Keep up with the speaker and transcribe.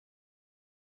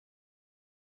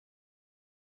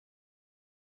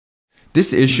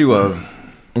this issue of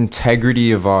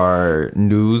integrity of our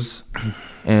news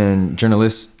and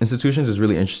journalist institutions is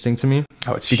really interesting to me.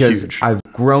 Oh, it's because huge. I've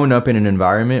grown up in an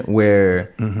environment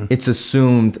where it's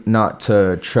assumed not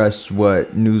to trust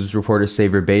what news reporters say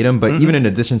verbatim, but even in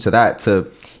addition to that,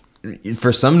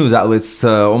 for some news outlets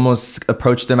to almost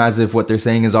approach them as if what they're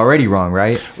saying is already wrong,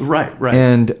 right? Right.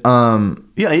 And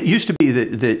yeah, it used to be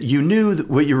that you knew that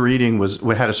what you were reading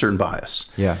had a certain bias.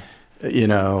 yeah. You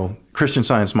know, Christian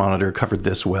Science Monitor covered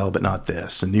this well, but not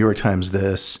this, and New York Times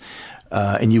this.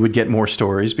 And you would get more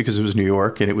stories because it was New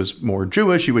York and it was more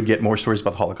Jewish. You would get more stories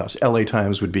about the Holocaust. LA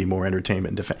Times would be more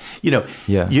entertainment and defense. You know,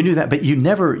 you knew that, but you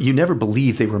never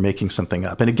believed they were making something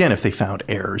up. And again, if they found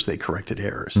errors, they corrected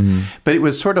errors. But it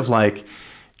was sort of like,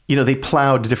 you know, they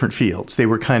plowed different fields. They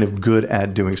were kind of good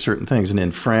at doing certain things. And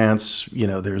in France, you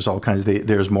know, there's all kinds.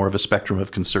 There's more of a spectrum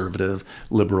of conservative,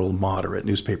 liberal, moderate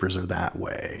newspapers are that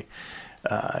way.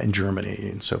 In Germany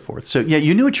and so forth. So yeah,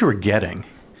 you knew what you were getting.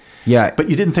 Yeah. But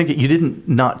you didn't think it, you didn't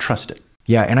not trust it.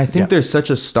 Yeah. And I think there's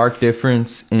such a stark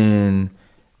difference in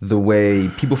the way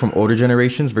people from older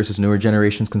generations versus newer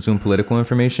generations consume political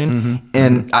information.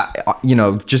 And, you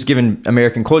know, just given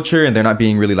American culture and there not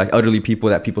being really like elderly people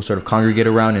that people sort of congregate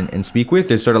around and speak with,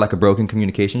 there's sort of like a broken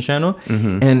communication channel.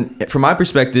 And from my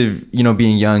perspective, you know,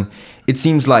 being young, it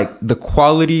seems like the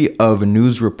quality of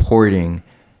news reporting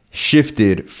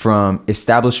shifted from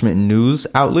establishment news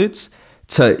outlets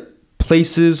to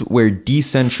places where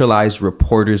decentralized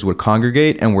reporters would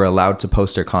congregate and were allowed to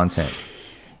post their content.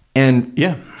 And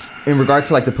in regard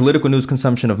to like the political news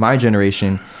consumption of my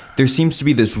generation, there seems to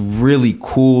be this really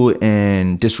cool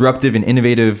and disruptive and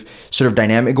innovative sort of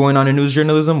dynamic going on in news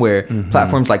journalism where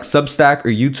platforms like Substack or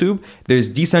YouTube, there's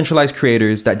decentralized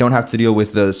creators that don't have to deal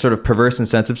with the sort of perverse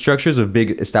incentive structures of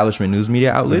big establishment news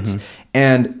media outlets.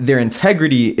 And their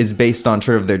integrity is based on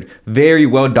sort of their very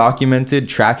well documented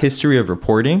track history of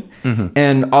reporting.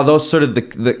 And although sort of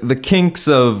the kinks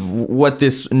of what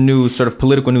this new sort of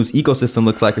political news ecosystem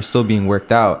looks like are still being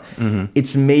worked out,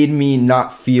 it's made me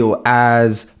not feel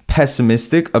as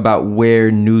pessimistic about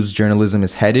where news journalism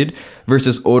is headed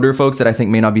versus older folks that I think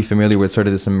may not be familiar with sort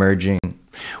of this emerging.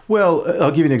 Well, I'll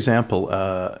give you an example.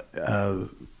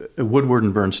 Woodward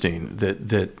and Bernstein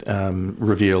that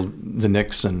revealed the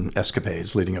Nixon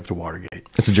escapades leading up to Watergate.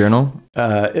 It's a journal?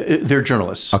 They're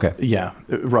journalists. Okay. Yeah.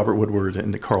 Robert Woodward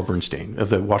and Carl Bernstein of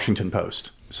the Washington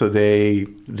Post. So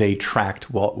they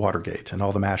tracked Watergate and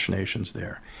all the machinations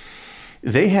there.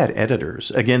 They had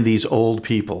editors, again, these old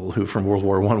people who from World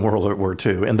War I, World War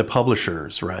II, and the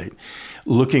publishers, right,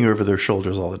 looking over their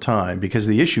shoulders all the time because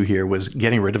the issue here was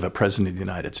getting rid of a president of the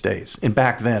United States. And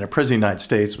back then, a president of the United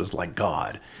States was like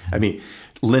God. I mean,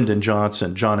 Lyndon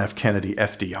Johnson, John F. Kennedy,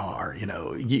 FDR, you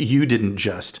know, you didn't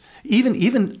just,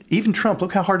 even Trump,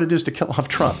 look how hard it is to kill off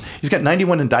Trump. He's got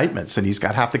 91 indictments and he's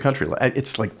got half the country.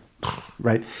 It's like,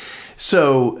 right?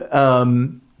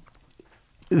 So,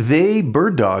 they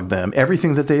bird dogged them,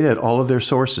 everything that they did, all of their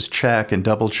sources, check and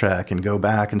double check and go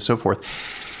back and so forth.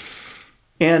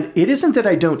 And it isn't that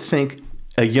I don't think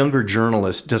a younger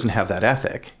journalist doesn't have that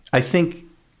ethic. I think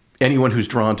anyone who's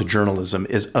drawn to journalism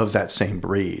is of that same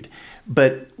breed.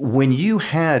 But when you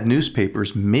had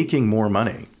newspapers making more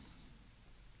money,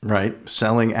 right,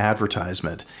 selling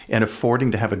advertisement and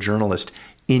affording to have a journalist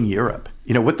in Europe,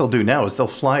 you know, what they'll do now is they'll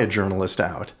fly a journalist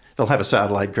out. They'll have a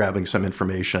satellite grabbing some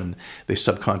information. They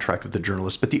subcontract with the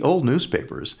journalists. But the old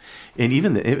newspapers and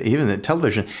even the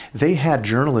television, they had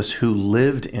journalists who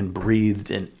lived and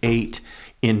breathed and ate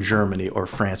in Germany or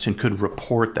France and could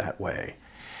report that way.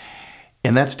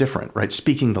 And that's different, right?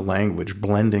 Speaking the language,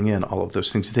 blending in all of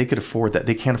those things. They could afford that.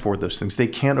 They can't afford those things. They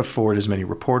can't afford as many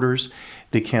reporters.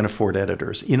 They can't afford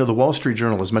editors. You know, the Wall Street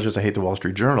Journal, as much as I hate the Wall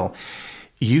Street Journal,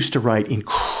 used to write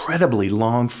incredibly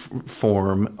long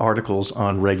form articles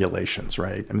on regulations,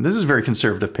 right? I mean, this is a very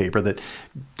conservative paper that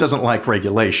doesn't like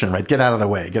regulation, right? Get out of the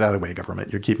way,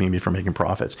 government. You're keeping me from making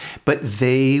profits. But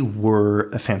they were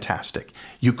fantastic.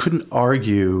 You couldn't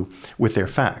argue with their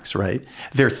facts, right?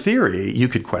 Their theory, you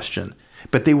could question,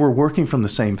 but they were working from the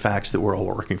same facts that we're all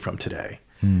working from today.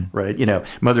 Right, you know,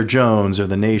 Mother Jones or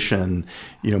The Nation,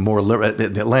 you know,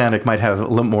 the Atlantic might have a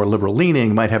little more liberal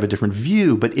leaning, might have a different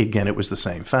view, but again, it was the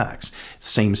same facts,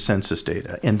 same census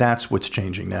data, and that's what's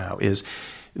changing now. Is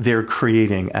they're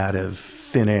creating out of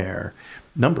thin air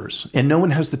numbers, and no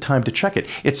one has the time to check it.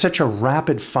 It's such a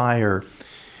rapid fire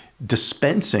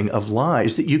dispensing of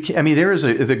lies that you can't. I mean, there is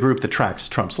the group that tracks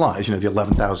Trump's lies, you know, the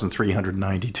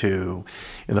 11,392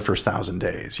 in the first 1,000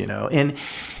 days, you know,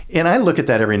 and I look at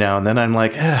that every now and then. I'm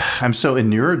like, I'm so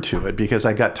inured to it because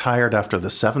I got tired after the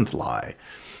 7th lie.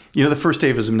 You know, the first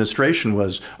day of his administration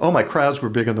was, oh, my crowds were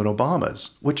bigger than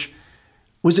Obama's, which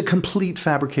was a complete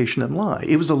fabrication and lie.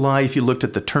 It was a lie if you looked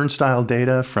at the turnstile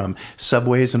data from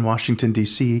subways in Washington,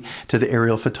 D.C. to the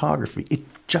aerial photography.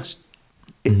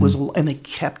 It was, and they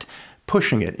kept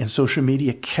pushing it, and social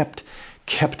media kept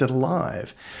it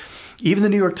alive. Even the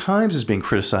New York Times is being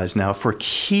criticized now for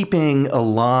keeping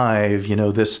alive,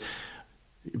 this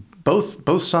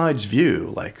both sides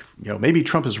view, like, maybe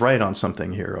Trump is right on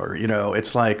something here, or,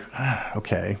 it's like,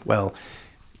 okay, well,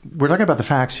 we're talking about the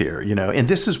facts here, and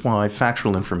this is why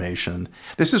factual information,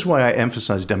 this is why I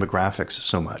emphasize demographics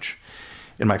so much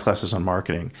in my classes on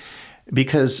marketing,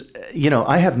 because,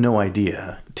 I have no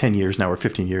idea 10 years now or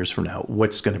 15 years from now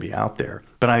what's going to be out there.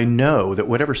 But I know that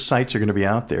whatever sites are going to be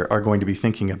out there are going to be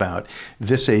thinking about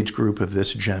this age group of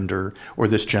this gender or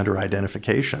this gender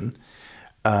identification.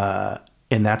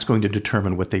 And that's going to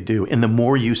determine what they do. And the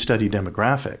more you study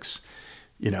demographics,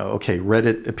 okay,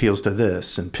 Reddit appeals to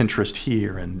this and Pinterest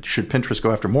here. And should Pinterest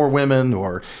go after more women,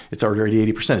 or it's already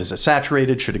 80%? Is it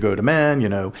saturated? Should it go to men?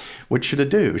 What should it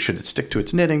do? Should it stick to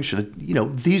its knitting? Should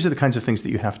it, these are the kinds of things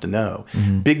that you have to know.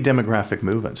 Big demographic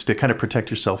movements to kind of protect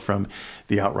yourself from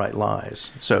the outright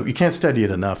lies. So you can't study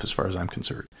it enough as far as I'm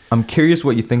concerned. I'm curious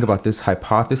what you think about this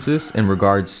hypothesis in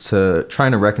regards to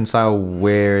trying to reconcile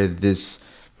where this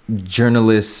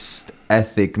journalist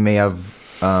ethic may have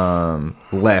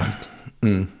left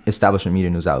establishment media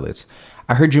news outlets.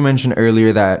 I heard you mention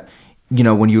earlier that,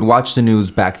 when you would watch the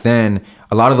news back then,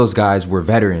 a lot of those guys were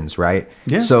veterans, right?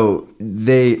 Yeah. So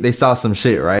they saw some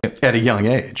shit, right? At a young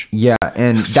age. Yeah.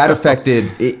 And that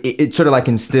affected, it sort of like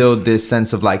instilled this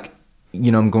sense of like,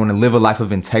 I'm going to live a life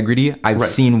of integrity. I've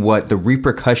seen what the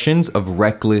repercussions of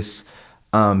reckless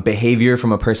behavior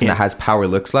from a person that has power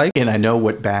looks like. And I know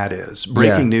what bad is.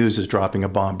 Breaking news is dropping a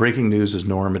bomb. Breaking news is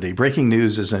Normandy. Breaking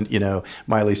news isn't,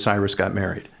 Miley Cyrus got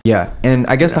married. Yeah. And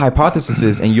I guess the hypothesis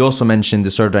is, and you also mentioned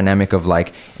the sort of dynamic of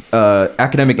like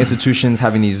academic institutions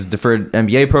having these deferred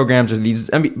MBA programs, or these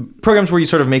programs where you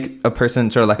sort of make a person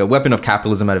sort of like a weapon of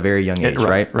capitalism at a very young age,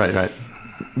 right? Right.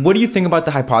 What do you think about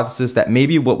the hypothesis that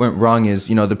maybe what went wrong is,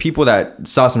 the people that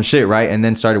saw some shit, right, and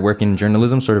then started working in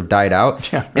journalism sort of died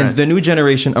out? Yeah, right. And the new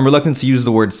generation, I'm reluctant to use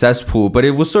the word cesspool, but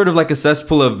it was sort of like a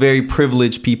cesspool of very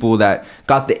privileged people that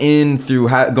got the in through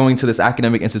going to this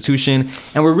academic institution,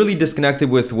 and were really disconnected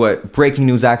with what breaking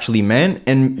news actually meant,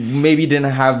 and maybe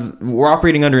were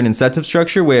operating under an incentive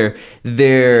structure where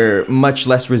their much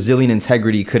less resilient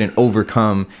integrity couldn't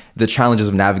overcome the challenges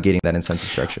of navigating that incentive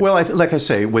structure. Well, like I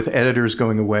say, with editors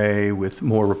going away, with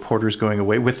more reporters going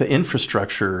away, with the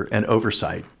infrastructure and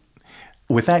oversight,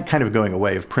 with that kind of going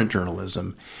away of print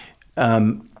journalism,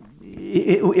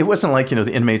 it wasn't like,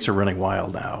 the inmates are running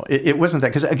wild now. It wasn't that.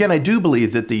 Because, again, I do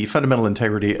believe that the fundamental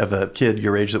integrity of a kid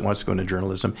your age that wants to go into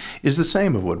journalism is the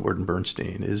same of Woodward and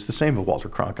Bernstein, is the same of Walter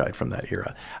Cronkite from that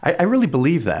era. I really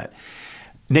believe that.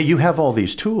 Now, you have all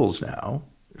these tools now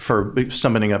for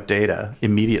summoning up data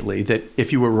immediately that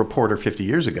if you were a reporter 50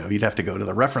 years ago, you'd have to go to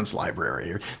the reference library,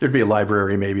 or there'd be a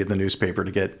library maybe at the newspaper to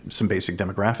get some basic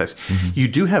demographics. You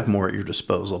do have more at your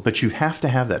disposal, but you have to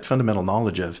have that fundamental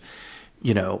knowledge of,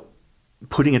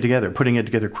 putting it together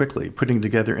quickly, putting it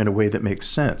together in a way that makes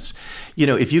sense.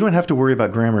 If you don't have to worry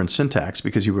about grammar and syntax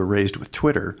because you were raised with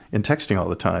Twitter and texting all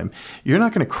the time, you're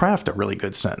not going to craft a really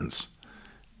good sentence.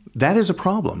 That is a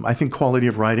problem. I think quality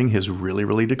of writing has really,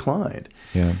 really declined.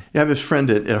 Yeah. I have this friend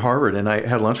at Harvard, and I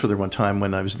had lunch with her one time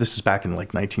when this is back in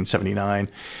like 1979,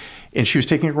 and she was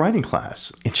taking a writing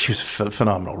class, and she was a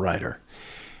phenomenal writer.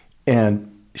 And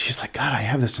she's like, God, I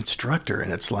have this instructor,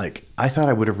 and it's like, I thought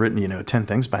I would have written, 10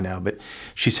 things by now, but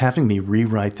she's having me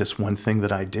rewrite this one thing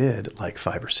that I did like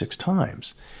 5 or 6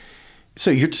 times.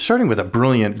 So you're starting with a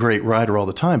brilliant, great writer all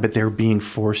the time, but they're being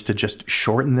forced to just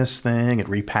shorten this thing and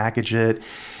repackage it,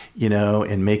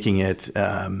 and making it,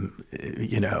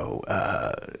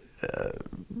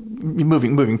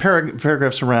 moving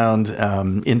paragraphs around,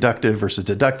 inductive versus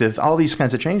deductive, all these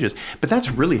kinds of changes. But that's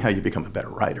really how you become a better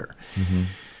writer.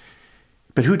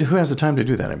 But who has the time to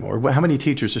do that anymore? How many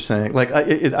teachers are saying, like,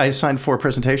 I assigned 4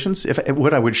 presentations.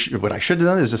 What I should have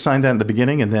done is assign that in the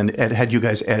beginning and then had you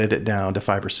guys edit it down to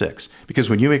 5 or 6. Because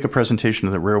when you make a presentation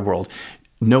in the real world,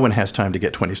 no one has time to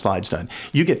get 20 slides done.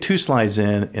 You get 2 slides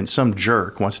in, and some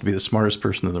jerk wants to be the smartest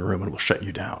person in the room and will shut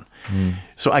you down.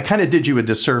 So I kind of did you a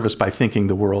disservice by thinking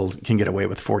the world can get away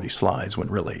with 40 slides when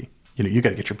really, you got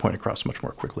to get your point across much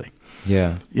more quickly.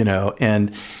 Yeah.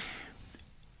 And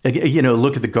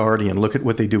look at The Guardian, look at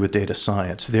what they do with data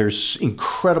science. There's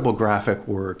incredible graphic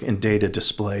work and data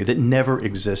display that never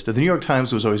existed. The New York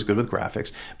Times was always good with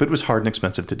graphics, but it was hard and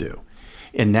expensive to do.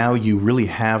 And now you really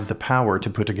have the power to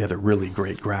put together really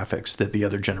great graphics that the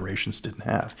other generations didn't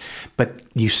have. But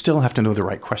you still have to know the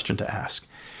right question to ask.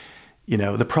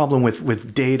 The problem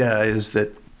with data is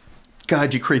that,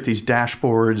 God, you create these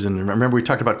dashboards, and remember we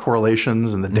talked about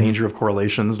correlations and the danger of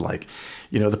correlations, like,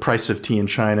 the price of tea in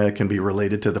China can be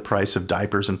related to the price of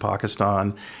diapers in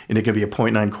Pakistan, and it can be a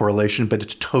 0.9 correlation, but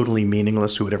it's totally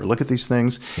meaningless. Who would ever look at these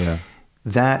things? Yeah.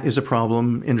 That is a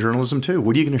problem in journalism too.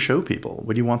 What are you going to show people?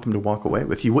 What do you want them to walk away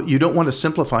with? You don't want to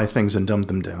simplify things and dumb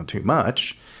them down too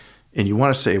much, and you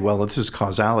want to say, well, this is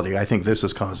causality. I think this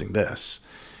is causing this,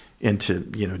 and to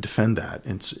defend that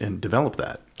and develop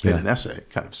that in an essay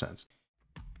kind of sense.